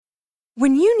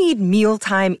When you need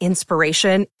mealtime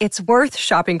inspiration, it's worth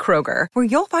shopping Kroger, where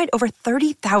you'll find over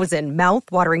 30,000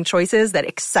 mouth-watering choices that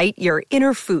excite your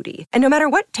inner foodie. And no matter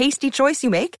what tasty choice you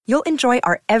make, you'll enjoy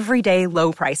our everyday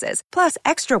low prices, plus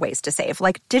extra ways to save,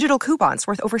 like digital coupons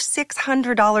worth over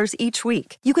 $600 each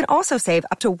week. You can also save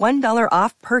up to $1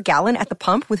 off per gallon at the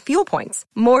pump with fuel points.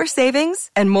 More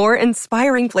savings and more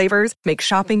inspiring flavors make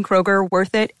shopping Kroger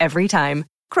worth it every time.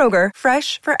 Kroger,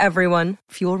 fresh for everyone.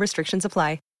 Fuel restrictions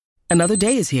apply. Another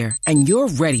day is here, and you're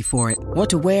ready for it. What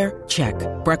to wear? Check.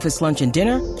 Breakfast, lunch, and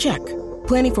dinner? Check.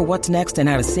 Planning for what's next and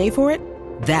how to save for it?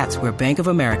 That's where Bank of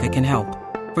America can help.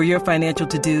 For your financial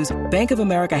to-dos, Bank of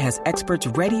America has experts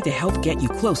ready to help get you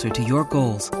closer to your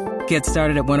goals. Get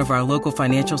started at one of our local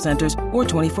financial centers or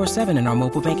 24/7 in our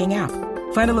mobile banking app.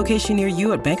 Find a location near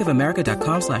you at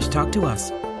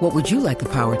bankofamerica.com/talktous. What would you like the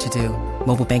power to do?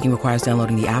 Mobile banking requires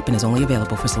downloading the app and is only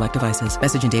available for select devices.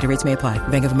 Message and data rates may apply.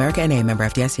 Bank of America N.A., member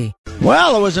FDIC.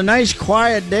 Well, it was a nice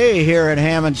quiet day here at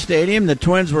Hammond Stadium. The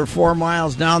Twins were 4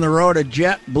 miles down the road at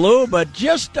JetBlue, but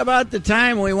just about the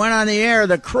time we went on the air,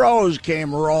 the Crows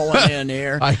came rolling in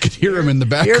here. I could hear him in the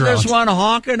background. Hear this one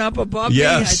honking up above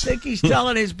yes. me? I think he's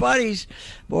telling his buddies,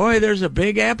 boy, there's a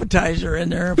big appetizer in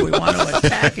there if we want to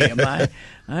attack him.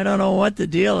 I don't know what the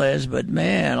deal is, but,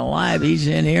 man, alive, he's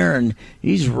in here, and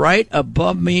he's right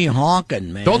above me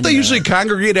honking, man. Don't they usually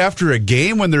congregate after a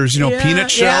game when there's,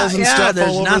 peanut shells and stuff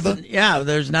all over the... Yeah,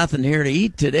 there's nothing here to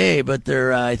eat today, but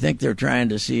I think they're trying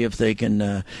to see if they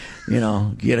can,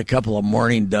 get a couple of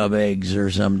morning dove eggs or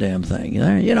some damn thing.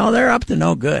 They're up to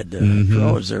no good. The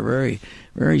Crows are very,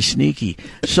 very sneaky.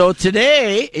 So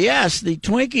today, yes, the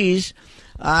Twinkies,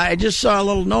 I just saw a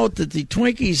little note that the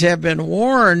Twinkies have been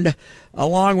warned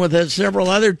along with several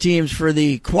other teams for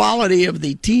the quality of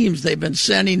the teams they've been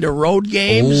sending to road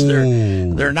games.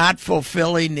 They're not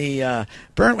fulfilling the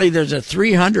apparently there's a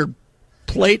 300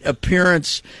 plate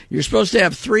appearance. You're supposed to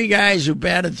have 3 guys who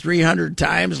batted 300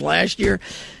 times last year.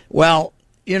 Well,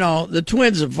 the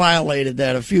Twins have violated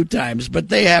that a few times, but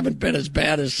they haven't been as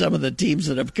bad as some of the teams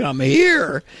that have come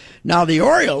here. Now, the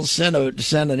Orioles sent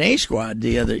an A squad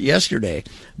yesterday,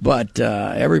 but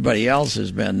everybody else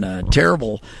has been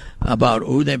terrible about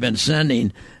who they've been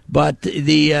sending. But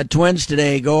the Twins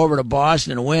today go over to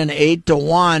Boston and win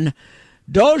 8-1.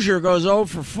 Dozier goes 0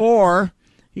 for 4.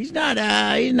 He's not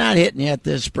hitting yet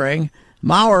this spring.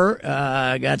 Maurer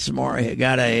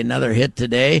got another hit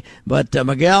today, but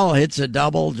Miguel hits a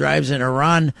double, drives in a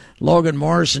run. Logan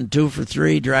Morrison 2 for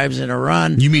 3, drives in a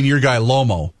run. You mean your guy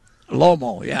Lomo?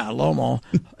 Lomo,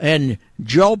 and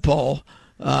Jopo.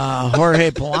 Jorge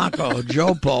Polanco,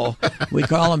 Jopo. We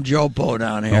call him Jopo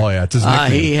down here. Oh yeah, it's his nickname.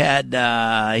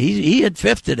 He hit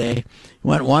 5th today.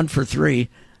 Went 1 for 3.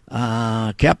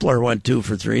 Kepler went 2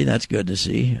 for 3. That's good to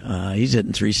see. He's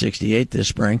hitting .368 this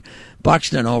spring.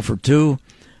 Buxton 0 for 2.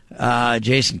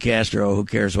 Jason Castro, who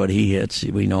cares what he hits?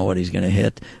 We know what he's going to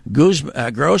hit.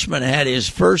 Grossman had his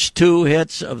first 2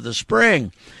 hits of the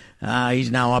spring. He's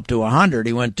now up to 100.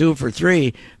 He went 2 for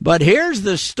 3. But here's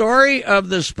the story of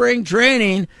the spring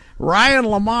training. Ryan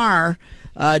Lamar,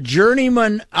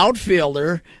 journeyman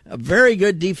outfielder, a very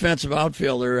good defensive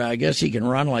outfielder. I guess he can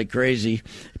run like crazy.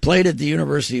 Played at the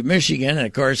University of Michigan. And,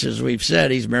 of course, as we've said,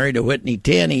 he's married to Whitney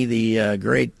Taney, the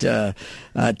great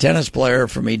tennis player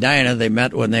from Edina. They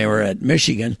met when they were at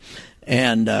Michigan.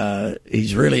 And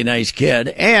he's a really nice kid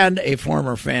and a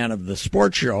former fan of the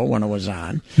sports show when it was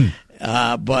on.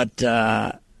 But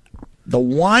the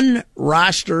one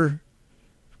roster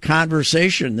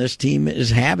conversation this team is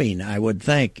having, I would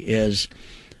think, is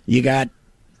you got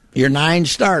your 9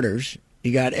 starters.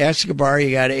 You got Escobar,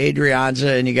 you got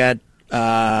Adrianza, and you got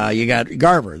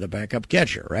Garver, the backup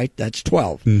catcher, right? That's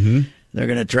 12. Mm-hmm. They're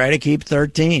going to try to keep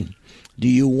 13. Do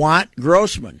you want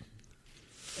Grossman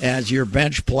as your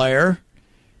bench player,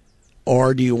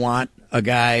 or do you want a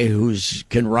guy who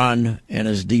can run and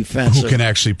is defensive, who can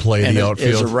actually play the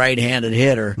outfield, is a right-handed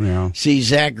hitter? Yeah. See,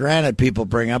 Zach Granite people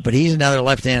bring up, but he's another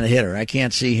left-handed hitter. I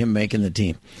can't see him making the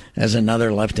team as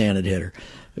another left-handed hitter.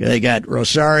 They got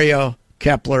Rosario,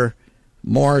 Kepler,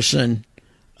 Morrison,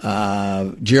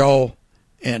 Joe,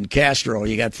 and Castro.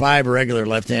 You got 5 regular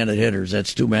left-handed hitters.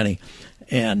 That's too many,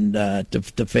 and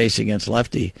to face against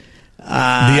lefty. The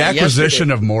acquisition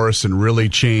of Morrison really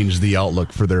changed the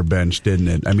outlook for their bench, didn't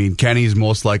it? I mean, Kenny's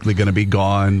most likely going to be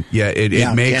gone. It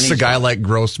makes Kenny's a guy like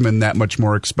Grossman that much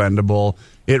more expendable.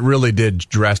 It really did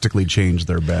drastically change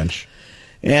their bench.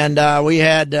 And we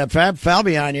had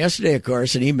Falby on yesterday, of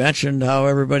course, and he mentioned how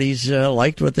everybody's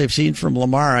liked what they've seen from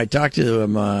Lamar. I talked to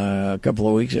him a couple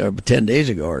of weeks, 10 days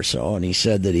ago or so, and he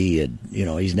said that he had,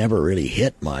 he's never really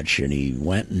hit much, and he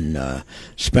went and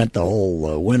spent the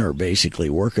whole winter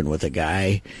basically working with a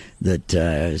guy that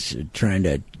is trying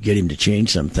to get him to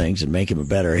change some things and make him a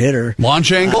better hitter.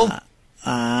 Launch angle?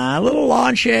 A little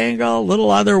launch angle, a little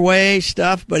other way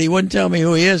stuff, but he wouldn't tell me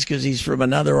who he is because he's from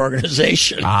another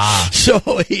organization. So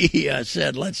he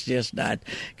said, let's just not,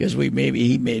 because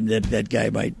that guy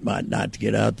might not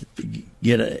get out,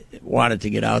 wanted to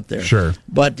get out there. Sure.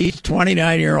 But he's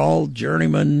 29-year-old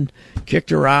journeyman,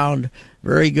 kicked around,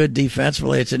 very good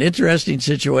defensively. It's an interesting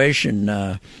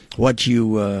situation. What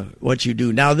you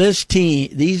do now. This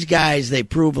team, these guys, they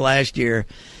proved last year.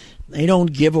 They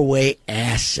don't give away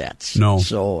assets. No.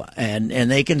 So and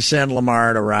they can send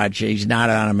Lamar to Rochester. He's not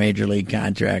on a major league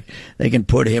contract. They can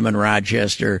put him in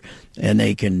Rochester, and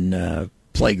they can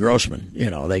play Grossman.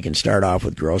 They can start off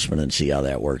with Grossman and see how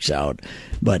that works out.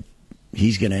 But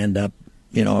he's going to end up,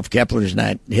 if Kepler's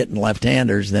not hitting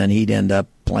left-handers, then he'd end up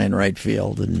playing right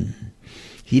field, and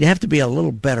he'd have to be a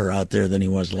little better out there than he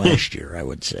was last year, I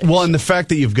would say. Well, and the fact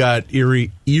that you've got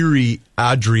Erie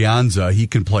Adrianza, he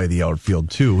can play the outfield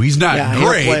too. He's not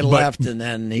great. He'll play left, and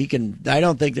then he can. I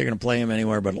don't think they're going to play him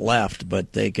anywhere but left,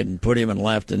 but they can put him in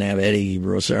left and have Eddie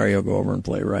Rosario go over and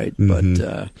play right. Mm-hmm.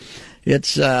 But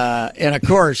it's and of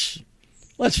course,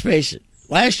 let's face it.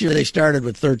 Last year they started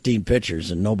with 13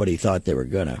 pitchers, and nobody thought they were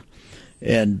gonna,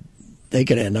 and they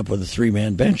could end up with a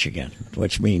 3-man bench again,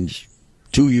 which means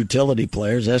 2 utility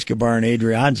players, Escobar and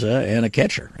Adrianza, and a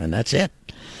catcher, and that's it.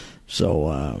 So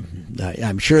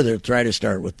I'm sure they'll try to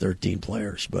start with 13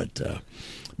 players, but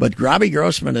Robbie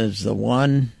Grossman is the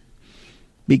one,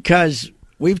 because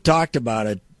we've talked about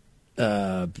it,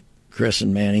 Chris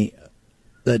and Manny,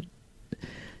 that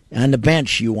on the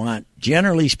bench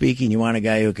generally speaking, you want a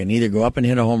guy who can either go up and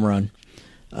hit a home run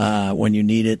when you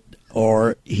need it,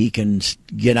 or he can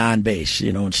get on base,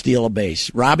 and steal a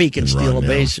base. Robbie can steal a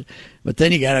base, but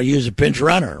then you got to use a pinch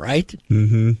runner, right?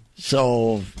 Mm-hmm.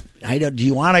 So, do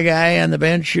you want a guy on the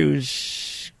bench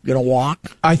who's going to walk?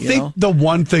 I think the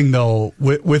one thing, though,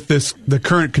 with the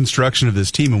current construction of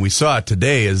this team, and we saw it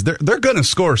today, is they're going to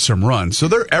score some runs. So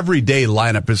their everyday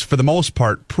lineup is, for the most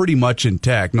part, pretty much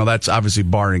intact. Now, that's obviously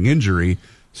barring injury.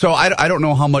 So I don't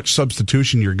know how much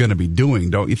substitution you're going to be doing,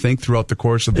 don't you think, throughout the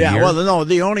course of the year? Yeah, well, no,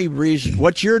 the only reason,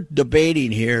 what you're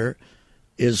debating here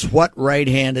is what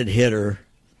right-handed hitter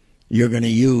you're going to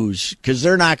use, because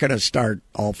they're not going to start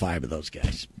all 5 of those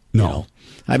guys. No.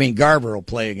 I mean, Garver will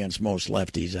play against most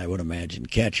lefties, I would imagine,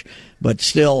 catch. But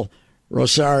still,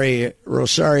 Rosario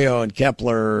and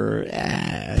Kepler,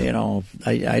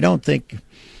 I don't think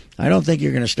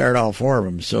you're going to start all 4 of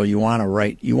them. So you want a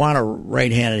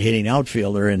right-handed hitting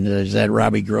outfielder, and is that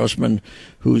Robbie Grossman,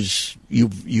 who's you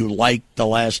liked the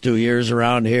last 2 years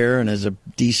around here, and is a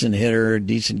decent hitter,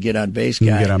 decent get on base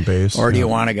guy. Get on base, or do you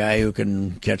want a guy who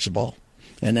can catch the ball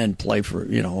and then play for,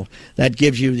 that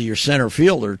gives you your center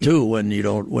fielder too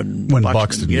when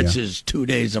Buxton gets his 2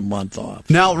 days a month off.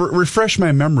 Now, refresh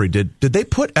my memory. Did they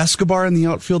put Escobar in the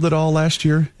outfield at all last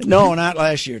year? No, not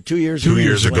last year. 2 years ago. 2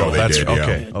 years ago, they that's did,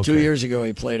 okay. 2 years ago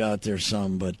he played out there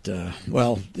some, but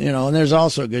and there's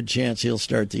also a good chance he'll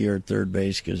start the year at third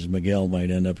base because Miguel might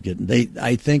end up getting.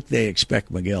 I think they expect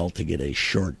Miguel to get a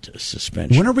short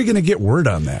suspension. When are we going to get word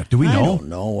on that? Do we know? I don't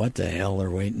know what the hell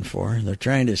they're waiting for. They're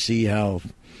trying to see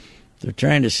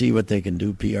what they can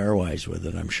do PR-wise with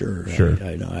it, I'm sure. Sure.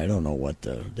 I don't know what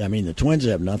the Twins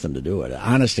have nothing to do with it.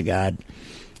 Honest to God,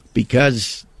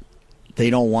 because they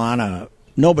don't want to,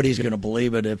 nobody's going to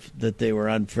believe it that they were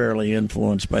unfairly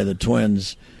influenced by the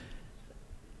Twins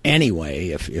anyway,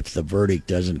 if the verdict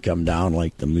doesn't come down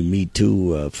like the Me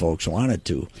Too folks want it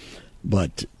to.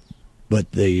 But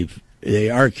they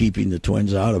are keeping the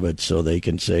Twins out of it so they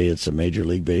can say it's a Major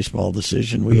League Baseball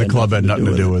decision. And the club had nothing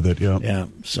to do with it, yeah. Yeah,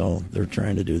 so they're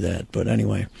trying to do that. But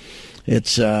anyway,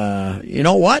 it's, you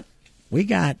know what? We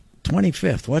got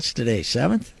 25th. What's today,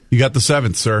 7th? You got the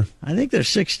 7th, sir. I think there's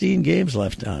 16 games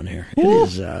left down here.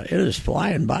 It is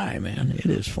flying by, man. It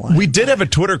is flying We did by. have a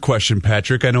Twitter question,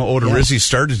 Patrick. I know Reusse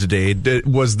started today.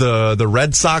 Was the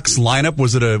Red Sox lineup,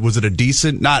 was it a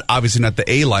decent, obviously not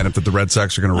the A lineup that the Red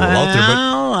Sox are going to roll out there,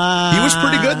 but he was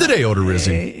pretty good today,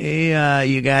 Reusse.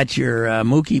 You got your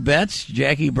Mookie Betts,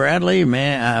 Jackie Bradley,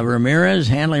 Ramirez,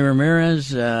 Hanley Ramirez,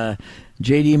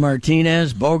 J.D.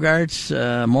 Martinez,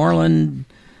 Bogarts, Moreland.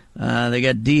 They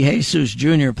got D. Jesus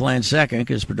Jr. playing second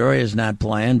because Pedroia's not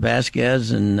playing.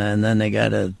 Vasquez, and then they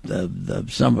got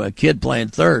a kid playing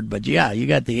third. But yeah, you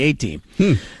got the A team.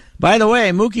 By the way,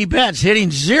 Mookie Betts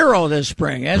hitting 0 this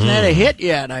spring. Hasn't had a hit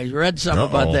yet. I read something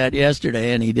about that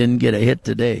yesterday, and he didn't get a hit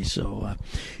today. So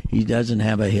he doesn't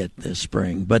have a hit this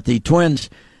spring. But the Twins,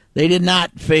 they did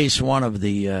not face one of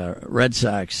the Red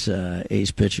Sox ace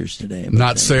pitchers today.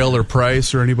 Not Sale or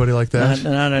Price or anybody like that?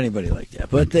 Not anybody like that.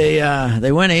 But they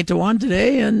went 8-1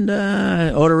 today, and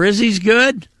Odorizzi's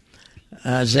good.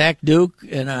 Zach Duke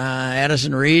and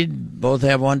Addison Reed both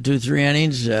have 1, 2, 3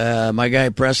 innings. My guy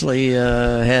Presley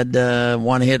had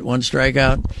 1 hit, 1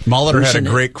 strikeout. Molitor had a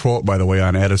great quote, by the way,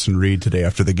 on Addison Reed today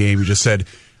after the game. He just said,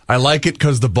 "I like it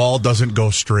because the ball doesn't go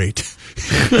straight."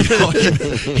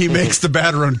 He makes the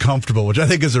batter uncomfortable, which I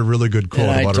think is a really good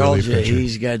quote about a relief pitcher.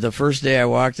 He's got the first day I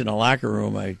walked in a locker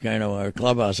room, our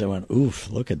clubhouse, I went, "Oof,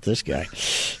 look at this guy,"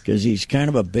 because he's kind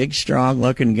of a big,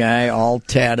 strong-looking guy, all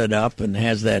tatted up, and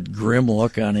has that grim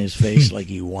look on his face, like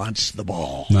he wants the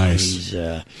ball. Nice. He's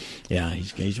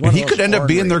one. And he could end up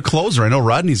being their closer. I know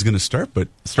Rodney's going to start the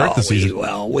season.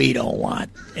 We don't want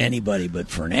anybody but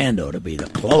Fernando to be the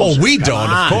closer. Oh, we don't,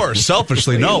 of course.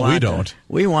 Selfishly, no, we don't.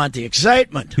 We want the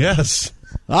excitement. Yes.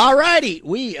 All righty.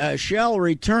 We shall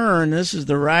return. This is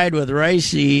the Ride with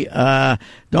Reusse.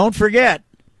 Don't forget,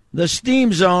 the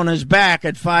Steam Zone is back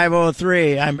at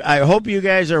 5:03. I hope you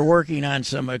guys are working on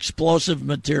some explosive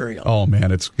material. Oh,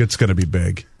 man, it's going to be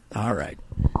big. All right.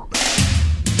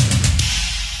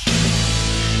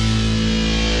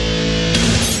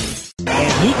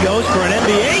 And he goes for an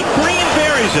NBA three and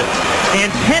buries it.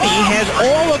 And Penny has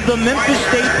all of the Memphis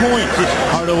State points. It's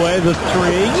Hardaway, the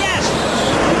three. Yes!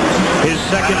 His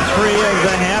second three of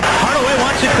the half. Hardaway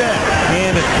wants it back.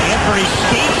 And Anthony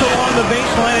skates along the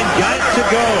baseline and got it to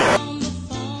go.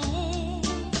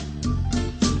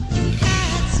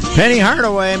 Penny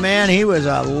Hardaway, man, he was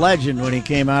a legend when he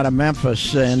came out of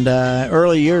Memphis, and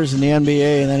early years in the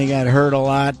NBA, and then he got hurt a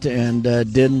lot and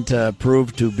didn't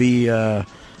prove to be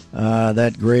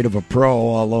that great of a pro,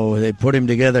 although they put him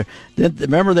together.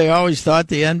 Remember, they always thought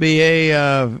the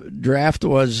NBA draft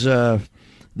was the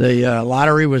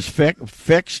lottery was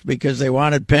fixed because they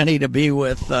wanted Penny to be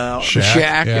with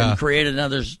Shaq and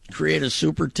create a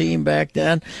super team back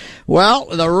then. Well,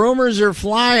 the rumors are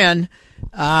flying.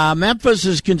 Memphis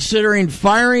is considering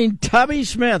firing Tubby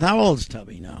Smith. How old is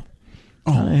Tubby now?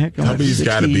 Tubby's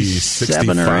got to be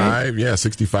 65. Yeah,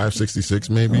 65, 66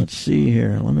 maybe. Let's see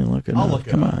here. Let me look it up.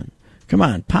 Come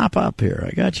on. Pop up here.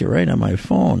 I got you right on my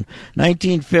phone.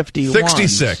 1951.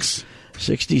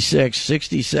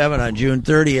 67 on June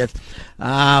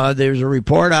 30th. There's a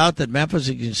report out that Memphis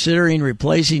is considering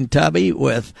replacing Tubby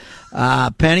with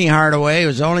Penny Hardaway. It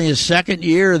was only his second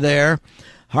year there.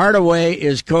 Hardaway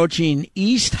is coaching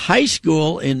East High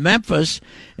School in Memphis,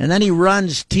 and then he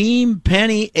runs Team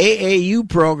Penny AAU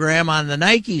program on the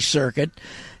Nike circuit.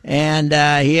 And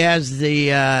he has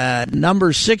the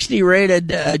number 60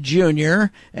 rated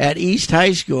junior at East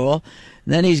High School.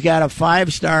 And then he's got a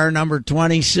 5-star number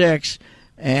 26,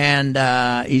 and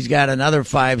he's got another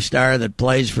 5-star that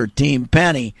plays for Team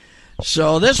Penny.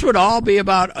 So this would all be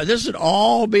about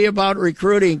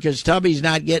recruiting, because Tubby's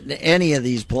not getting any of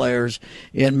these players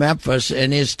in Memphis,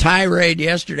 and his tirade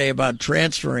yesterday about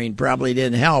transferring probably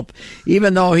didn't help,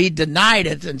 even though he denied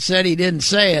it and said he didn't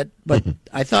say it. But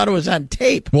I thought it was on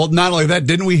tape. Well, not only that,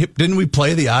 didn't we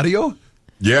play the audio?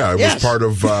 Yeah, was part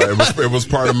of it was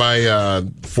part of my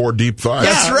 4 deep thoughts.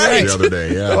 That's right. The other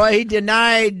day. Yeah. Well, he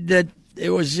denied that. It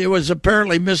was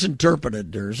apparently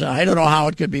misinterpreted. I don't know how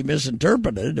it could be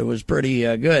misinterpreted. It was pretty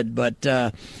good. But,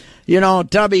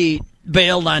 Tubby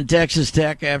bailed on Texas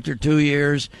Tech after 2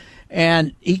 years,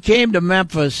 and he came to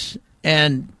Memphis,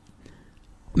 and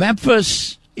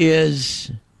Memphis is,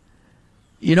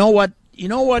 you know what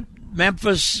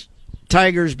Memphis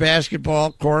Tigers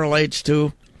basketball correlates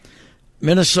to?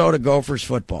 Minnesota Gophers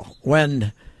football.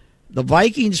 When the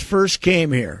Vikings first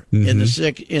came here in the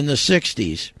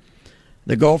 60s,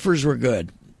 the Gophers were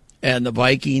good, and the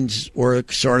Vikings were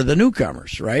sort of the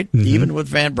newcomers, right? Even with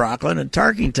Van Brocklin and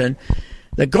Tarkington,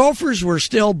 the Gophers were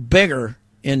still bigger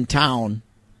in town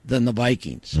than the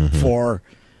Vikings for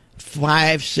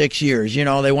 5-6 years.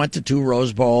 They went to 2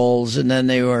 Rose Bowls, and then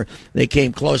they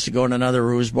came close to going to another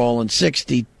Rose Bowl in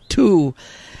 62.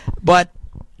 But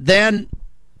then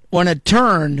when it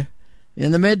turned,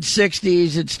 in the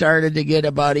mid-'60s, it started to get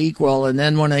about equal, and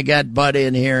then when they got Bud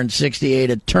in here in 68,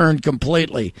 it turned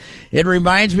completely. It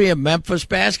reminds me of Memphis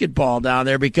basketball down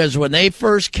there, because when they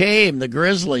first came, the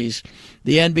Grizzlies,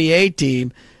 the NBA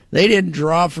team, they didn't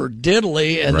draw for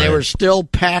diddly, and they were still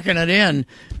packing it in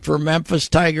for Memphis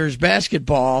Tigers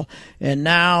basketball. And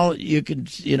now you can,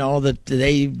 that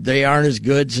they aren't as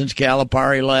good since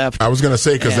Calipari left. I was going to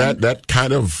say, because that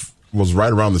kind of was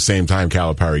right around the same time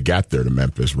Calipari got there to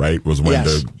Memphis, right? Was when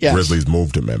the Grizzlies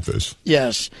moved to Memphis.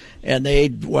 Yes, and they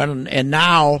went, and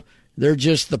now they're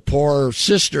just the poor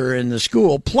sister in the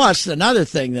school. Plus, another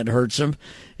thing that hurts them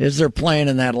is they're playing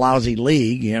in that lousy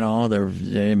league. You know, they're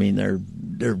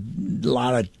a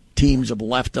lot of teams have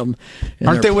left them.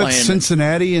 Aren't they with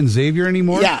Cincinnati and Xavier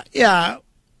anymore? Yeah.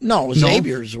 No,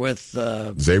 Xavier's with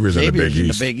Xavier's in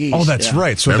the Big East. Oh, that's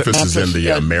right. So Memphis is in the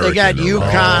American. They got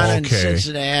UConn and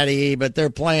Cincinnati, but they're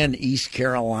playing East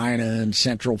Carolina and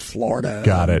Central Florida.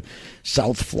 Got it.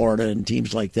 South Florida and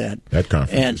teams like that. That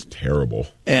conference is terrible.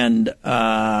 And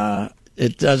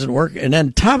it doesn't work. And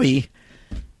then Tubby,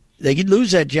 they could lose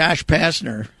that Josh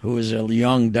Pastner, who is a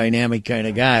young, dynamic kind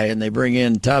of guy, and they bring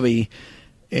in Tubby,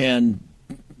 and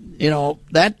you know,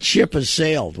 that ship has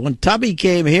sailed. When Tubby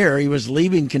came here, he was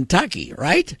leaving Kentucky,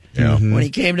 right? Yeah. Mm-hmm. When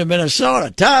he came to Minnesota,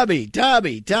 Tubby,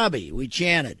 Tubby, Tubby, we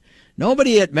chanted.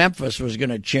 Nobody at Memphis was going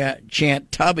to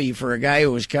chant Tubby for a guy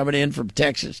who was coming in from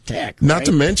Texas Tech. Right? Not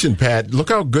to mention, Pat, look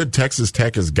how good Texas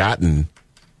Tech has gotten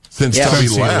since Tubby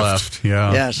left.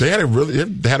 Yeah. Yes. They had a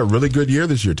really good year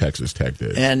this year, Texas Tech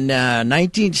did. And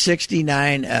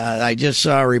 1969, I just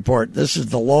saw a report. This is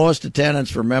the lowest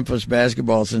attendance for Memphis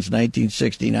basketball since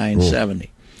 1969-70.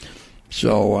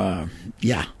 So,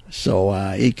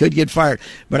 So he could get fired.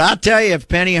 But I'll tell you, if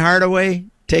Penny Hardaway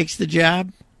takes the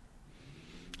job,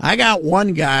 I got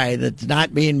one guy that's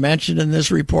not being mentioned in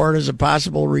this report as a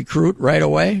possible recruit right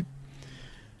away.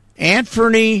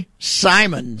 Anthony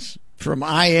Simons from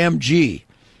IMG,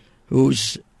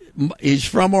 he's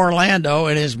from Orlando,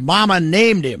 and his mama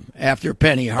named him after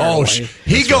Penny Hardaway.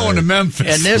 He going to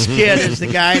Memphis. And this kid is the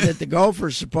guy that the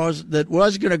Gophers that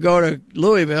was going to go to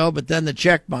Louisville, but then the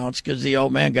check bounced because the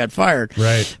old man got fired.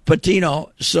 Right.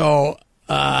 Patino. So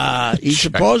he's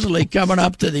supposedly coming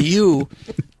up to the U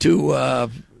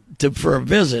for a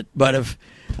visit. But if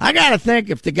I got to think,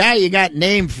 if the guy you got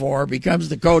named for becomes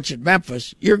the coach at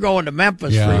Memphis, you're going to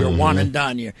Memphis for your one and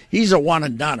done. He's a one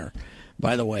and doneer,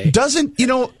 by the way.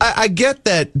 I get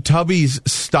that Tubby's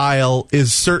style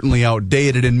is certainly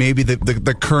outdated, and maybe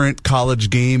the current college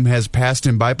game has passed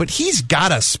him by, but he's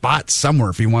got a spot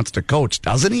somewhere if he wants to coach,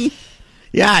 doesn't he?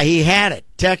 Yeah, he had it.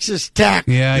 Texas Tech.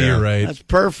 Yeah, you're right. That's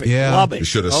perfect. Yeah. Love it. He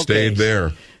should have stayed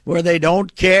there. Where they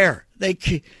don't care.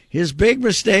 His big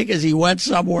mistake is he went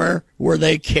somewhere where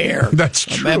they care. That's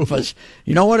true. Memphis.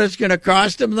 You know what it's going to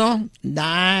cost him, though?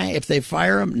 If they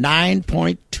fire him,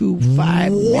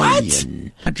 $9.25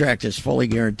 million. Contract is fully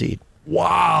guaranteed.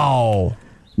 Wow.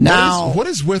 Now, what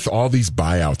is with all these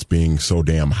buyouts being so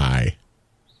damn high?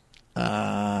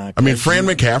 Fran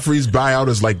McCaffrey's buyout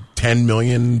is like $10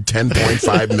 million,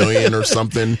 $10.5 million or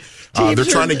something. Did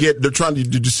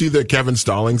you see the Kevin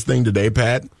Stallings thing today,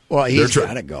 Pat? Well, he's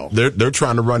got to go. They're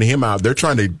trying to run him out. They're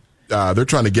trying to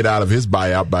get out of his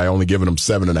buyout by only giving him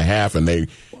 7.5, and it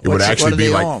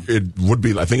would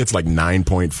be I think it's like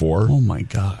 9.4. Oh my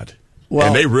God. Well,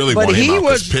 and they really want him out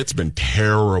because Pitt's been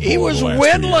terrible. He was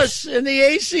winless in the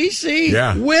ACC.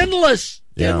 Yeah. Winless.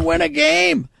 Didn't win a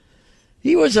game.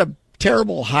 He was a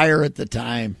terrible hire at the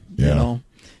time. Yeah. You know,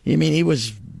 he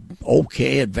was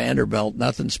okay at Vanderbilt,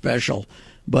 nothing special.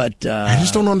 But I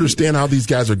just don't understand how these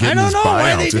guys are getting these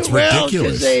buyouts. It's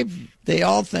ridiculous. They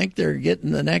all think they're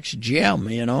getting the next gem,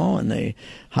 and they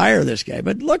hire this guy.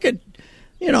 But look at,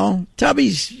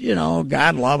 Tubby's,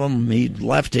 God love him. He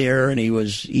left here, and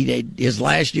his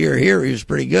last year here, he was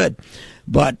pretty good.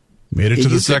 But made it to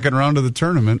the second round of the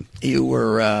tournament. You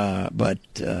were,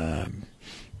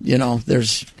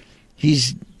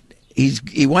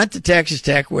 he went to Texas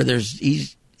Tech where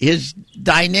his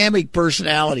dynamic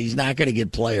personality is not going to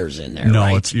get players in there. No,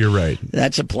 right? You're right.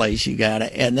 That's a place you got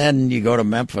to. And then you go to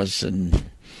Memphis, and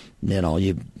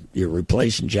you're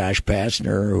replacing Josh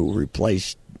Pastner, who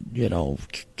replaced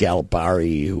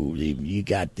Calipari. Who you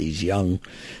got these young,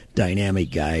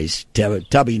 dynamic guys.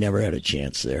 Tubby never had a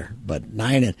chance there, but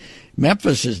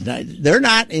Memphis is not. They're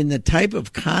not in the type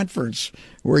of conference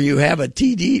where you have a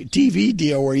TV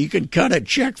deal where you can cut a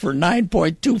check for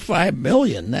 $9.25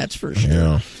 million. That's for sure.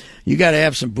 Yeah. You got to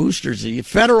have some boosters. The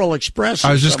Federal Express.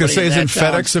 I was just going to say, isn't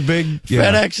FedEx a big?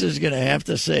 Yeah. FedEx is going to have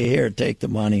to say, "Here, take the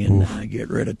money and get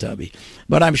rid of Tubby."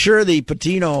 But I'm sure the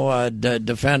Patino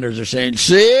defenders are saying,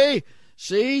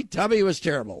 "See, Tubby was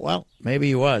terrible." Well, maybe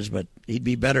he was, but he'd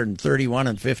be better than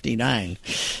 31-59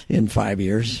 in 5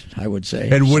 years, I would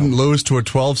say. And wouldn't lose to a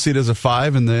 12 seed as a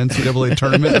 5 in the NCAA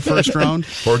tournament in the first round?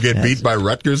 Or get beat by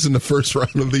Rutgers in the first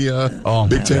round of the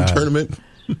Big Ten tournament?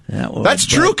 That's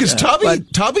true, because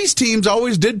Tubby's teams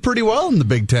always did pretty well in the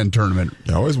Big Ten tournament.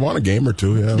 They always won a game or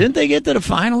two, yeah. Didn't they get to the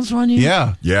finals one year?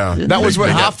 Yeah. Yeah. That was when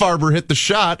Hoffarber hit the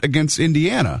shot against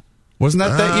Indiana. Wasn't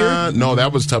that year? No,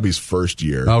 that was Tubby's first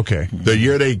year. Okay. The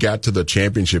year they got to the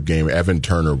championship game, Evan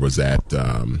Turner was at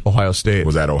Ohio State.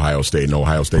 And Ohio State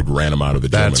ran him out of the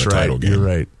gym in the title game. You're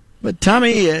right. But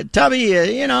Tubby, go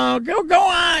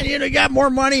on. You got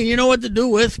more money. You know what to do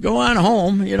with. Go on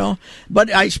home.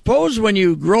 But I suppose when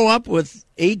you grow up with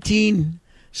 18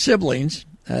 siblings,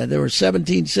 there were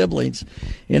 17 siblings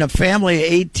in a family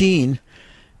of 18,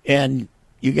 and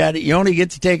you only get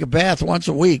to take a bath once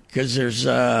a week because there's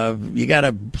you got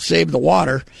to save the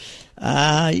water.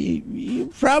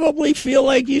 You probably feel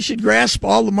like you should grasp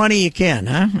all the money you can,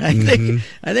 huh? I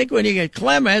think when you get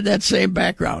Clem had that same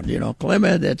background, Clem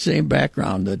had that same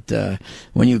background that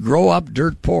when you grow up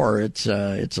dirt poor, it's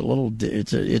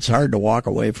hard to walk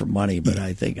away from money. But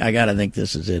I gotta think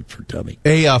this is it for Tubby.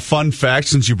 A fun fact,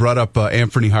 since you brought up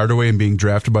Anthony Hardaway and being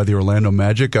drafted by the Orlando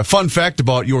Magic, a fun fact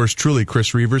about yours truly,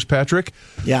 Chris Reavers, Patrick.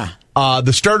 Yeah.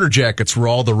 The starter jackets were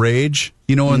all the rage,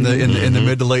 in the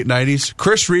mid to late 90s.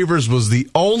 Chris Reavers was the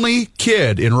only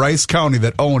kid in Rice County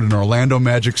that owned an Orlando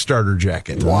Magic starter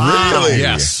jacket. Wow. Really?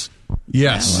 Yes.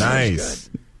 Yeah, Nice.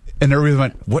 And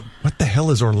everybody went, what the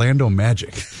hell is Orlando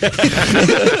Magic? It's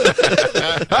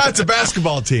a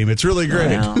basketball team. It's really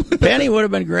great. Well, Penny would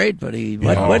have been great, but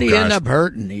what did he end up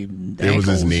hurting? It was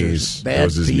his knees.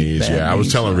 Yeah, I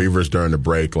was telling Reavers during the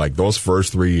break, like those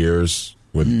first 3 years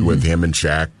with him and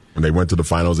Shaq, when they went to the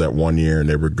finals that 1 year and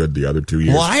they were good the other 2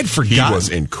 years. Well, I had forgotten. He was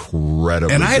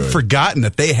incredible. And I had forgotten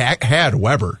that they had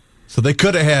Weber. So they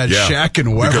could have had Shaq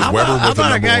and Weber. Because Weber was how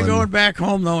about a guy one. going back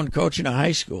home, though, and coaching a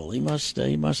high school? He must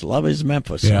love his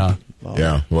Memphis. Yeah.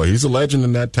 Well, he's a legend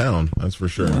in that town. That's for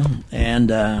sure.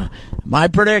 And my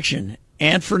prediction,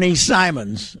 Anthony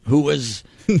Simons, who was...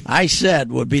 I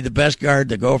said would be the best guard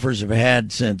the Gophers have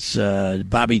had since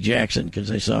Bobby Jackson,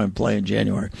 because I saw him play in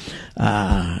January.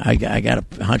 I got a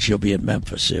hunch he'll be at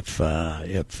Memphis if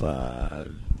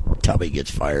Tubby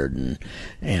gets fired and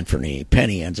Anthony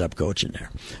Penny ends up coaching there.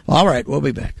 All right, we'll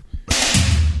be back.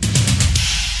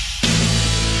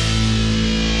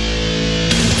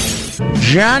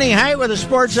 Johnny Height with a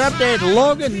sports update.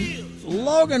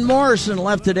 Logan Morrison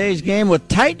left today's game with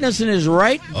tightness in his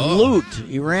right glute.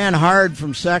 He ran hard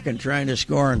from second, trying to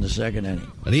score in the second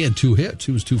inning. And he had 2 hits.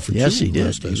 He was 2 for 2. Yes, he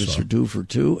did. He was 2 for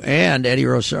 2. And Eddie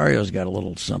Rosario's got a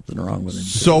little something wrong with him.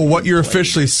 So what you're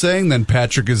officially saying then,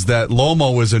 Patrick, is that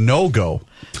Lomo is a no-go.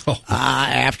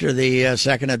 After the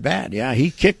second at bat, yeah, he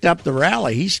kicked up the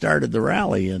rally. He started the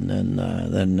rally and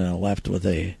then left with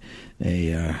a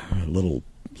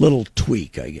little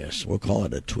tweak, I guess. We'll call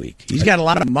it a tweak. He's got a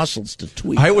lot of muscles to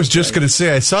tweak. I was just going to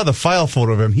say, I saw the file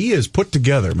photo of him. He is put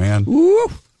together, man. Ooh.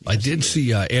 I did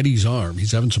see Eddie's arm.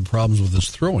 He's having some problems with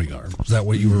his throwing arm. Is that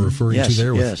what you were referring to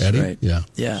there with Eddie? Right. Yeah.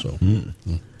 So,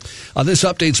 this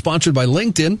update sponsored by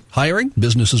LinkedIn. Hiring.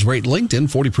 Businesses rate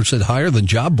LinkedIn 40% higher than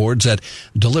job boards at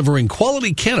delivering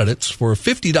quality candidates. For a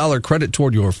 $50 credit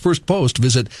toward your first post,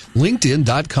 visit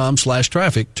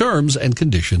linkedin.com/traffic. Terms and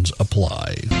conditions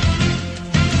apply.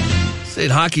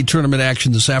 State hockey tournament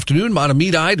action this afternoon.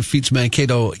 Matamidi defeats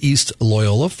Mankato East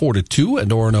Loyola 4-2,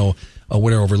 and Orono a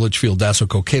winner over Litchfield Dasso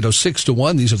Cokato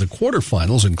 6-1. These are the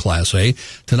quarterfinals in Class A.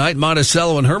 Tonight,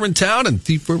 Monticello and Hermantown, and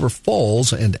Thief River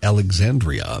Falls and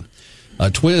Alexandria.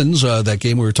 Twins, that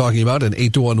game we were talking about, an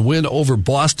 8-1 win over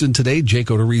Boston today. Jake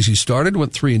Odorizzi started,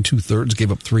 went 3 2/3,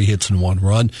 gave up 3 hits and 1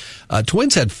 run.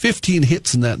 Twins had 15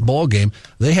 hits in that ball game.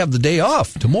 They have the day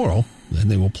off tomorrow, then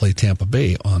they will play Tampa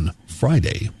Bay on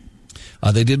Friday.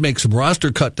 They did make some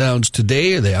roster cutdowns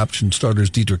today. They optioned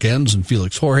starters Dietrich Enns and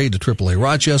Felix Jorge to AAA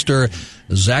Rochester,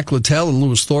 Zach Littell and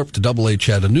Lewis Thorpe to AA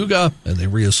Chattanooga, and they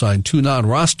reassigned 2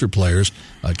 non-roster players,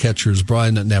 catchers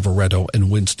Brian Navarretto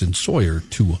and Winston Sawyer,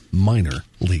 to minor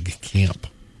league camp.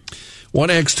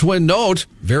 One ex-Twin note,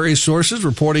 various sources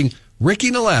reporting Ricky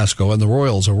Nolasco and the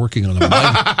Royals are working on a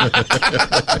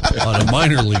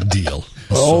minor league deal.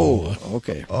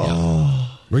 Okay. Yeah.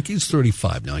 Ricky's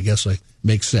 35 now. I guess I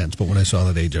makes sense, but when I saw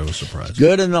that age, I was surprised.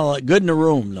 Good in the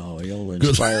room, though. He'll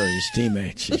inspire his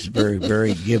teammates. He's a very,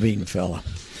 very giving fella.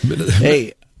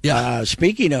 Hey,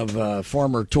 speaking of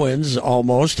former Twins,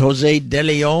 almost, Jose De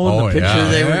Leon, the pitcher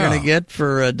they were going to get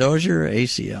for Dozier,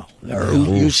 ACL, or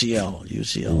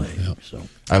UCLA. Yeah. So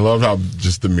I love how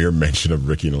just the mere mention of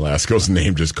Ricky Nolasco's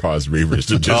name just caused Reavers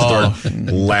to just start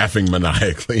laughing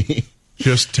maniacally.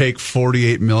 Just take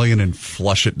 $48 million and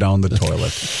flush it down the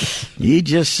toilet. He'd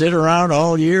just sit around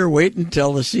all year waiting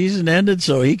until the season ended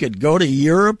so he could go to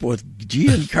Europe with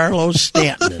Giancarlo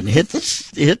Stanton and hit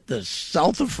the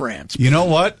south of France. You know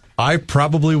what? I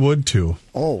probably would too.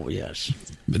 Oh, yes.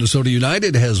 Minnesota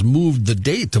United has moved the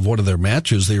date of one of their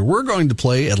matches. They were going to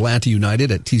play Atlanta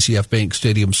United at TCF Bank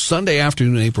Stadium Sunday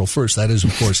afternoon, April 1st. That is,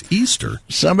 of course, Easter.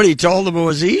 Somebody told them it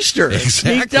was Easter. It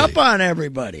Exactly. sneaked up on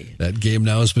everybody. That game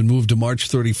now has been moved to March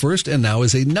 31st and now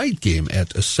is a night game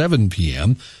at 7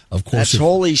 p.m. Of course, That's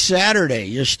Holy Saturday.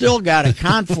 You still got a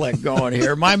conflict going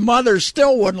here. My mother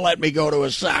still wouldn't let me go to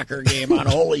a soccer game on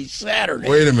Holy Saturday.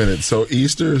 Wait a minute. So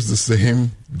Easter is the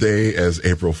same day as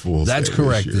April Fool's That's Day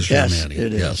correct this this year. year, Yes, Manny.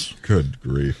 it is. Yes. Good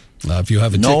grief. If you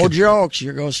have a No ticket, jokes.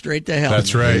 You go straight to hell.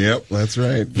 That's right. Yep, that's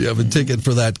right. if you have a ticket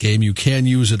for that game, you can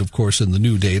use it, of course, in the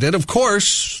new date. And, of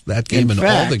course, that game In and all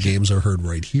fact- the games are heard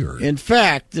right here. In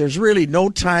fact, there's really no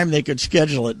time they could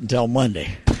schedule it until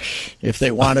Monday if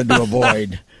they wanted to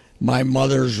avoid my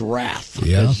mother's wrath.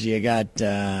 Yeah. Because you got,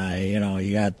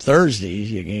 you got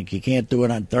Thursdays. You can't do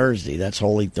it on Thursday. That's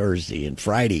Holy Thursday. And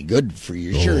Friday, good for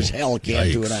you. Sure as hell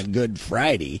can't do it yikes. on Good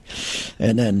Friday.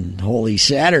 And then Holy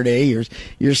Saturday,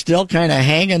 you're still kind of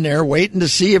hanging there waiting to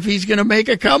see if he's going to make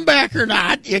a comeback or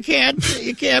not. You can't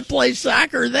play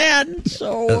soccer then.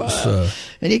 So,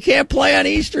 and you can't play on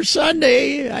Easter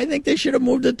Sunday. I think they should have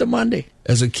moved it to Monday.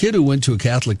 As a kid who went to a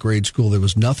Catholic grade school, there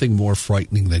was nothing more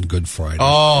frightening than Good Friday.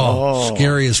 Oh,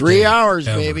 scariest 3 day hours,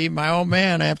 ever. baby. My old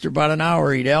man, after about an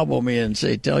hour, he'd elbow me and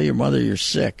say, "Tell your mother you're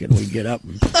sick," and we'd get up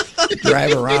and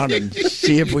drive around and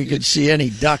see if we could see any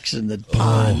ducks in the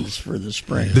ponds for the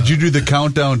spring. Did you do the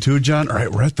countdown too, John? All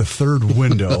right, we're at the third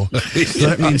window. So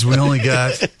that means we only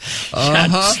got...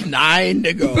 That's 9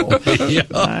 to go.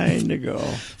 9 to go.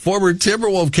 Former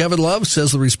Timberwolf Kevin Love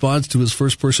says the response to his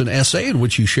first-person essay, in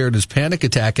which he shared his panic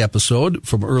attack episode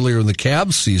from earlier in the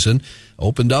Cavs season,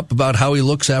 opened up about how he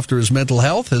looks after his mental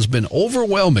health, has been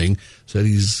overwhelming. Said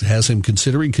has him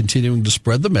considering continuing to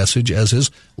spread the message as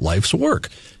his life's work.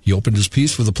 He opened his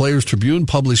piece for the Players Tribune,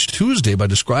 published Tuesday, by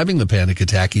describing the panic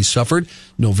attack he suffered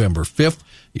November 5th.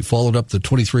 He followed up the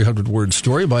 2,300-word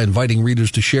story by inviting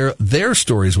readers to share their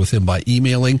stories with him by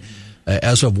emailing.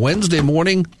 As of Wednesday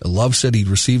morning, Love said he'd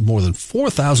received more than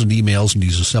 4,000 emails, and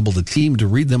he's assembled a team to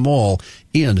read them all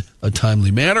in a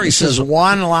timely manner. He says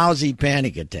one lousy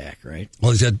panic attack, right?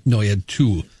 Well, he had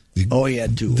two. He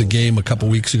had two. The game a couple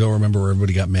weeks ago, remember, where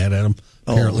everybody got mad at him?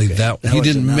 Apparently, okay. That he was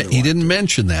didn't. another He one. didn't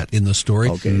mention that in the story.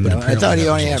 Okay, but I thought he apparently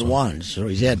only that had was also- one, so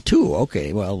he's had two.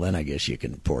 Okay, well, then I guess you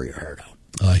can pour your heart out.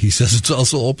 He says it's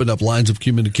also opened up lines of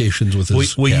communications with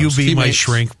his Will you Cavs be my teammates.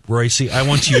 shrink, Reusse? I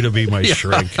want you to be my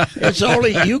shrink. It's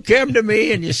only you came to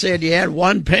me and you said you had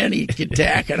one panic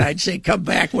attack, and I'd say come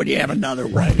back when you have another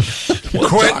one. We'll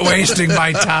Quit talk wasting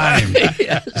my time.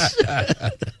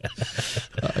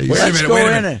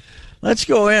 Let's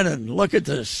go in and look at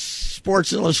the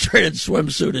Sports Illustrated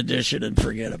swimsuit edition and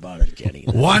forget about it, Kenny.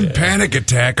 One panic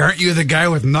attack. Aren't you the guy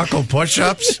with knuckle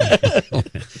push-ups?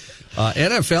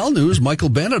 NFL news, Michael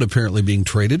Bennett apparently being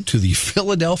traded to the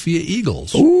Philadelphia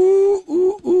Eagles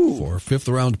for a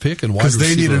fifth-round pick and wide Because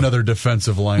receiver. they need another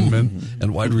defensive lineman.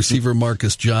 And wide receiver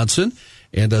Marcus Johnson.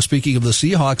 And speaking of the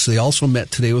Seahawks, they also met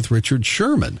today with Richard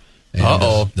Sherman.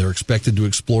 And, they're expected to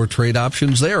explore trade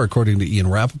options there, according to Ian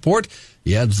Rappaport.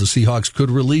 He adds the Seahawks could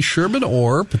release Sherman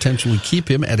or potentially keep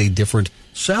him at a different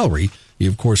salary. He,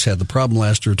 of course, had the problem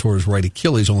last year, tore his right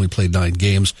Achilles, only played 9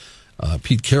 games.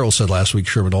 Pete Carroll said last week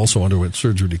Sherman also underwent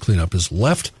surgery to clean up his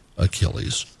left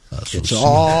Achilles. It's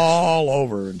all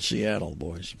over in Seattle,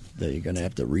 boys. You're going to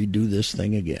have to redo this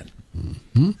thing again.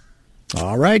 Mm-hmm.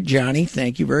 All right, Johnny.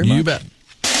 Thank you very much. You bet.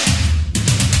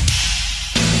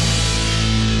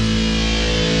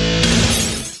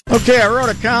 Okay, I wrote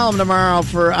a column tomorrow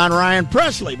on Ryan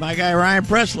Presley, my guy Ryan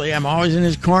Presley. I'm always in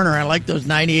his corner. I like those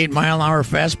 98-mile-an-hour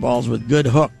fastballs with good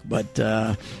hook, but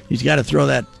he's got to throw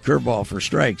that curveball for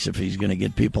strikes if he's going to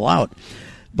get people out.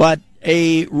 But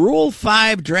a Rule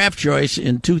 5 draft choice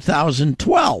in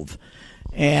 2012.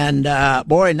 And,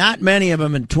 boy, not many of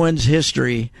them in Twins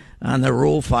history on the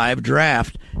Rule 5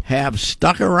 draft have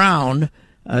stuck around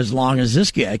as long as this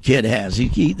kid has.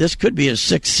 This could be his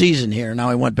 6th season here.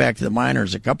 Now he went back to the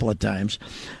minors a couple of times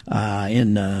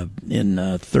in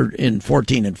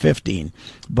 14 and 15.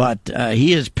 But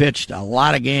he has pitched a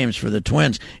lot of games for the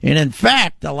Twins. And, in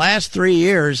fact, the last 3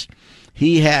 years,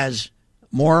 he has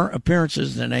more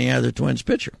appearances than any other Twins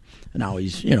pitcher. Now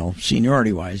he's,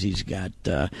 seniority-wise, he's got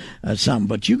some.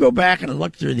 But you go back and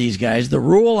look through these guys. The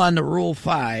rule on the Rule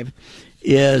 5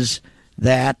 is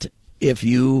that if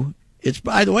you It's,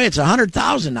 by the way, it's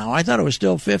 $100,000 now. I thought it was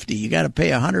still $50,000. You got to pay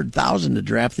 $100,000 to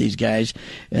draft these guys,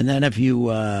 and then if you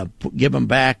give them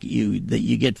back, you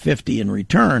get $50,000 in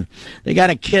return. They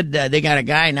got a kid. They got a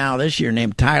guy now this year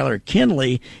named Tyler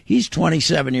Kinley. He's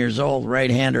 27 years old,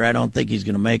 right-hander. I don't think he's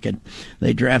going to make it.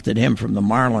 They drafted him from the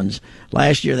Marlins.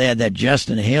 Last year they had that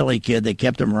Justin Haley kid. They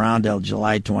kept him around till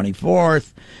July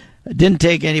 24th. Didn't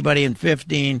take anybody in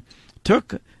 15.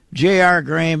 Took J.R.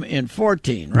 Graham in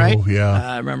 14, right? Oh,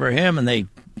 yeah. I remember him, and they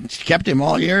kept him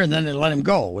all year, and then they let him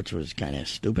go, which was kind of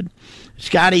stupid.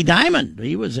 Scotty Diamond,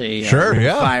 he was a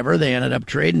fiver. They ended up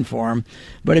trading for him.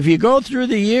 But if you go through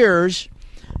the years,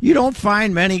 you don't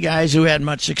find many guys who had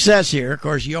much success here. Of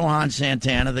course, Johan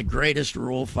Santana, the greatest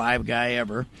Rule 5 guy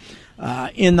ever.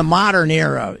 In the modern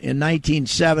era, in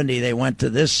 1970, they went to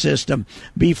this system.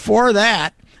 Before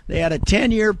that, they had a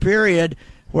 10-year period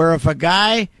where if a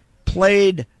guy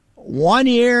played 1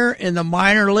 year in the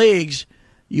minor leagues,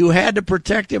 you had to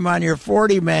protect him on your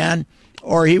 40-man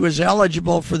or he was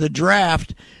eligible for the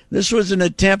draft. This was an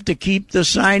attempt to keep the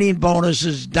signing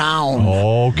bonuses down.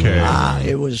 Okay.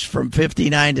 It was from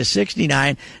 59 to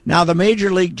 69. Now, the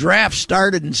Major League draft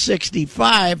started in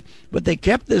 65, but they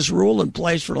kept this rule in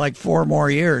place for like 4 more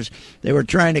years. They were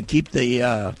trying to keep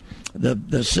the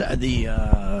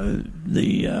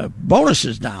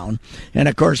bonuses down. And,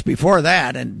 of course, before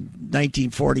that, in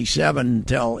 1947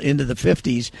 until into the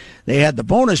 50s, they had the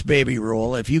bonus baby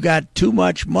rule. If you got too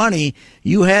much money,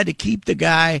 you had to keep the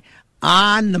guy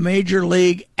on the Major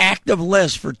League active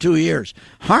list for 2 years.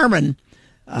 Harmon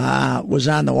was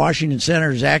on the Washington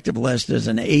Senators active list as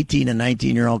an 18 and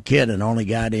 19-year-old kid and only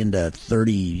got into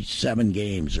 37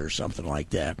 games or something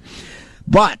like that.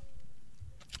 But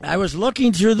I was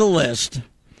looking through the list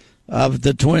of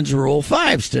the Twins Rule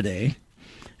 5s today,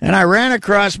 and I ran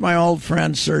across my old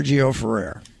friend Sergio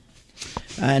Ferrer.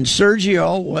 And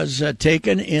Sergio was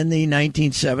taken in the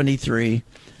 1973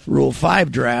 Rule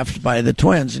 5 draft by the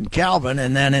Twins in Calvin,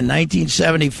 and then in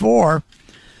 1974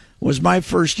 was my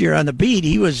first year on the beat.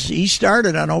 He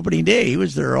started on opening day. He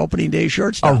was their opening day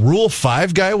shortstop. A Rule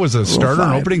 5 guy was a starter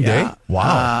on opening day?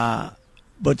 Wow.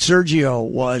 But Sergio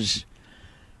was...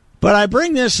 But I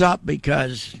bring this up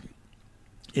because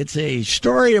it's a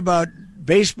story about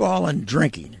baseball and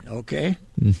drinking, okay?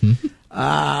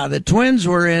 Mm-hmm. The Twins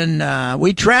were in...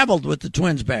 we traveled with the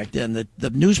Twins back then. The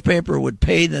newspaper would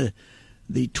pay the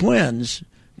Twins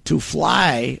to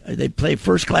fly. They'd play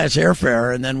first-class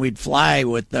airfare, and then we'd fly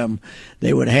with them.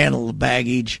 They would handle the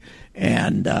baggage,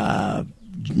 and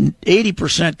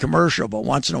 80% commercial, but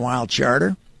once in a while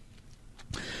charter.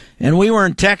 And we were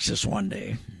in Texas one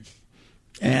day,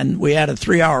 and we had a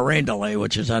 3-hour rain delay,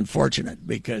 which is unfortunate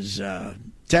because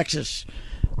Texas,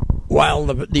 while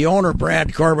the owner,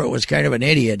 Brad Corbett, was kind of an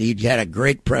idiot, he had a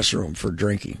great press room for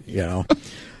drinking, you know.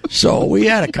 So we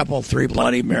had a couple, 3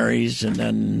 Bloody Marys, and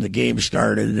then the game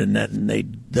started, and then they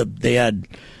had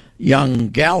young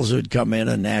gals who'd come in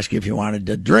and ask if you wanted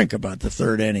to drink about the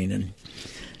third inning. And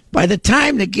by the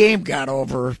time the game got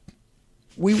over,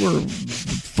 we were,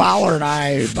 Fowler and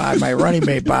I, my running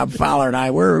mate Bob Fowler and I,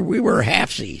 we were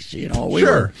halfsies, you know.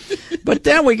 Sure. But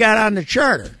then we got on the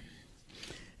charter,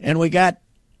 and we got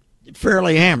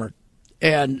fairly hammered.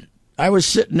 And I was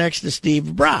sitting next to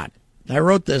Steve Broad. I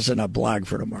wrote this in a blog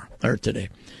for today.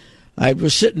 I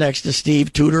was sitting next to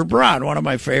Steve Tudor Broad, one of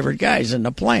my favorite guys in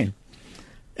the plane.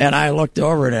 And I looked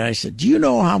over and I said, do you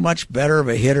know how much better of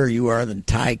a hitter you are than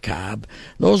Ty Cobb?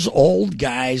 Those old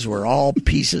guys were all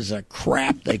pieces of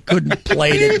crap. They couldn't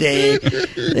play today.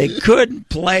 They couldn't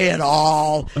play at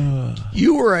all.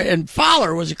 And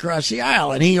Fowler was across the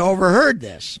aisle, and he overheard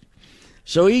this.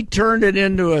 So he turned it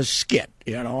into a skit,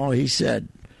 you know. He said,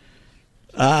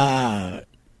 hey,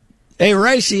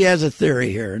 Reusse has a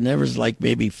theory here, and there was like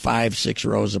maybe 5-6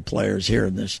 rows of players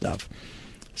hearing this stuff.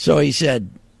 So he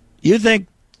said, you think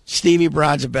Stevie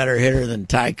Broad's a better hitter than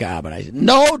Ty Cobb? And I said,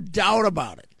 no doubt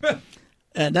about it.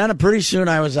 And then pretty soon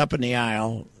I was up in the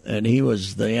aisle, and he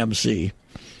was the MC.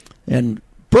 And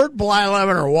Bert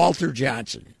Blyleven or Walter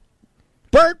Johnson?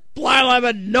 Bert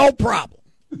Blyleven, no problem.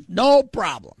 No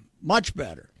problem. Much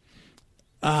better.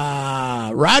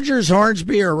 Rogers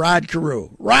Hornsby or Rod Carew?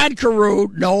 Rod Carew,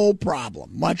 no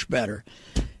problem. Much better.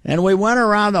 And we went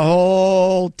around the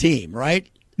whole team, right?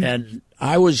 And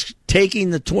I was taking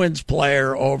the Twins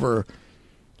player over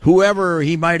whoever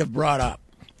he might have brought up.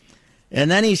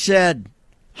 And then he said,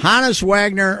 Hannes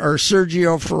Wagner or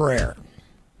Sergio Ferrer?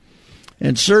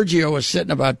 And Sergio was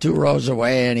sitting about 2 rows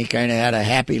away, and he kind of had a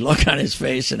happy look on his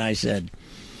face. And I said,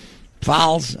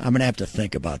 Fowles, I'm going to have to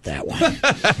think about that one.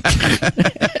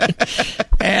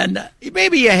 And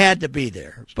maybe you had to be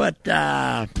there, but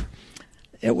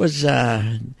it was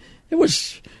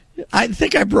I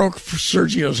think I broke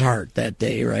Sergio's heart that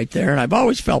day right there, and I've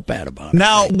always felt bad about it.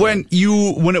 Now, when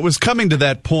it was coming to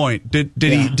that point, did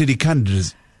he kind of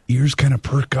his ears kind of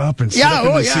perk up and sit up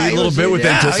in the seat a little bit with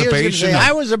anticipation?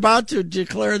 I was about to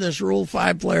declare this Rule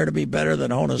 5 player to be better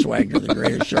than Honus Wagner, the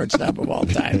greatest shortstop of all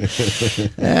time.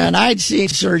 And I'd seen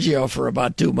Sergio for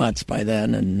about 2 months by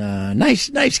then, and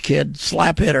nice kid,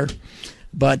 slap hitter,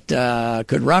 but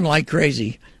could run like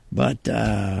crazy. But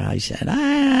I said,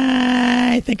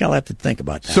 I think I'll have to think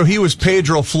about that. So he was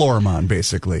Pedro Florman,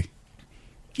 basically.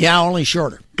 Yeah, only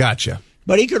shorter. Gotcha.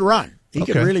 But he could run. He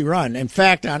could really run. In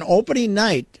fact, on opening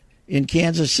night in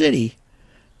Kansas City,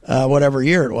 whatever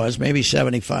year it was, maybe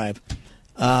 75,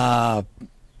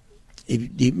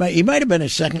 he might have been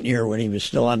his second year when he was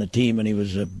still on the team and he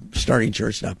was a starting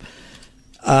shortstop.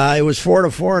 It was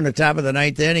 4-4 in the top of the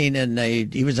ninth inning, and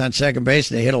he was on second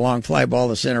base, and they hit a long fly ball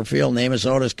to center field. Amos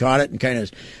Otis caught it and kind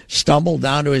of stumbled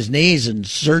down to his knees, and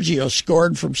Sergio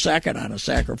scored from second on a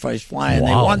sacrifice fly, and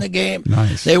they won the game.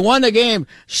 Nice. They won the game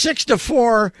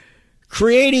 6-4,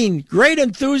 creating great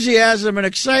enthusiasm and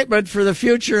excitement for the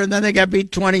future, and then they got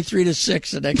beat 23-6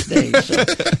 the next day.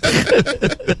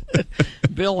 So.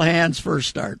 Bill Hand's first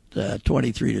start,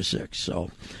 23-6. So,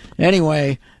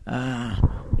 anyway, I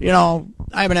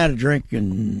haven't had a drink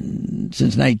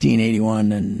since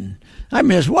 1981, and I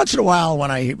miss once in a while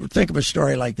when I think of a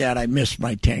story like that. I miss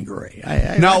my Tanqueray.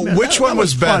 Which one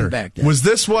was better? Back then. Was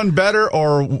this one better,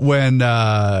 or when?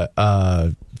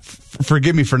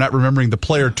 Forgive me for not remembering. The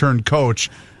player turned coach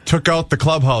took out the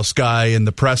clubhouse guy in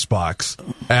the press box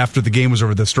after the game was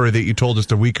over. The story that you told us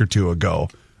a week or two ago.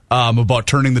 About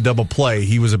turning the double play.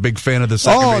 He was a big fan of the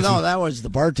second baseman. No, that was the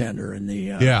bartender in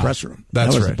the press room. That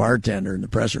was the bartender in the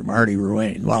press room, Artie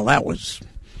Ruane. Well,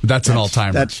 that's an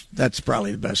all-timer. That's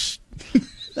probably the best.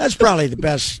 That's probably the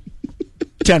best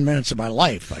 10 minutes of my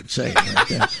life, I'd say.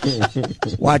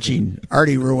 Watching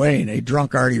Artie Ruane, a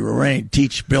drunk Artie Ruane,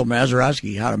 teach Bill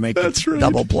Mazeroski how to make a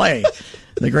double play,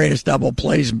 the greatest double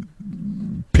plays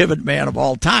pivot man of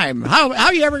all time. How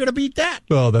are you ever going to beat that?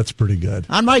 Oh, that's pretty good.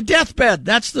 On my deathbed,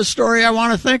 that's the story I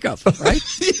want to think of, right?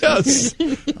 Yes.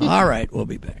 All right, we'll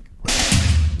be back.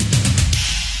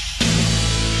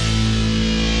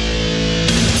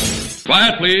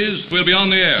 Quiet, please. We'll be on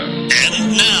the air.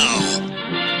 And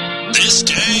now, this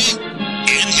day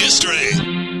in history.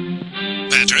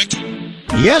 Patrick?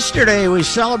 Yesterday, we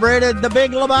celebrated the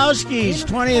Big Lebowski's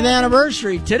 20th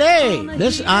anniversary. Today,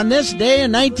 on this day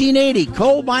in 1980,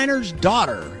 Coal Miner's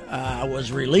Daughter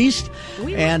was released,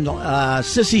 and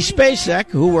Sissy Spacek,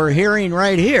 who we're hearing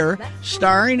right here,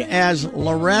 starring as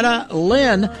Loretta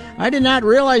Lynn. I did not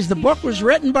realize the book was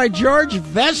written by George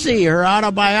Vesey, her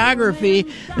autobiography,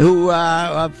 who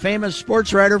a famous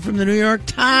sports writer from the New York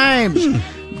Times.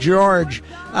 George.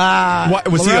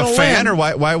 Was he a fan, or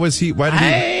why was he? Why did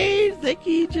he? I think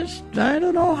he I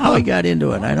don't know how he got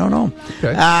into it. I don't know.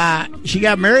 Okay. She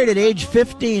got married at age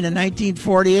 15 in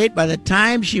 1948. By the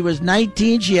time she was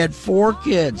 19, she had 4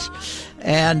 kids.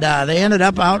 And they ended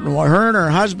up out, and her and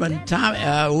her husband, Tom,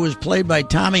 who was played by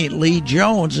Tommy Lee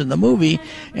Jones in the movie,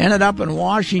 ended up in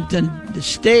Washington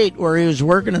State, where he was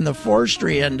working in the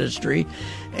forestry industry.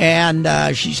 And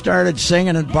she started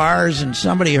singing at bars, and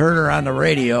somebody heard her on the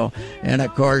radio. And,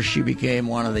 of course, she became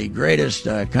one of the greatest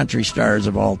country stars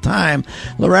of all time.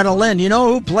 Loretta Lynn. You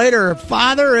know who played her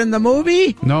father in the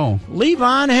movie? No.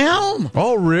 Levon Helm.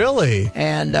 Oh, really?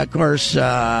 And, of course,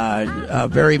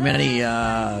 very many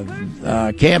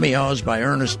cameos by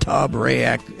Ernest Tubb, Ray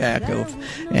Acuff,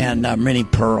 and Minnie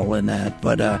Pearl in that.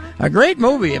 But a great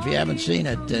movie if you haven't seen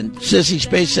it. And Sissy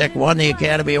Spacek won the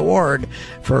Academy Award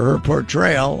for her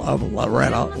portrayal of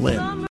Loretta Lynn.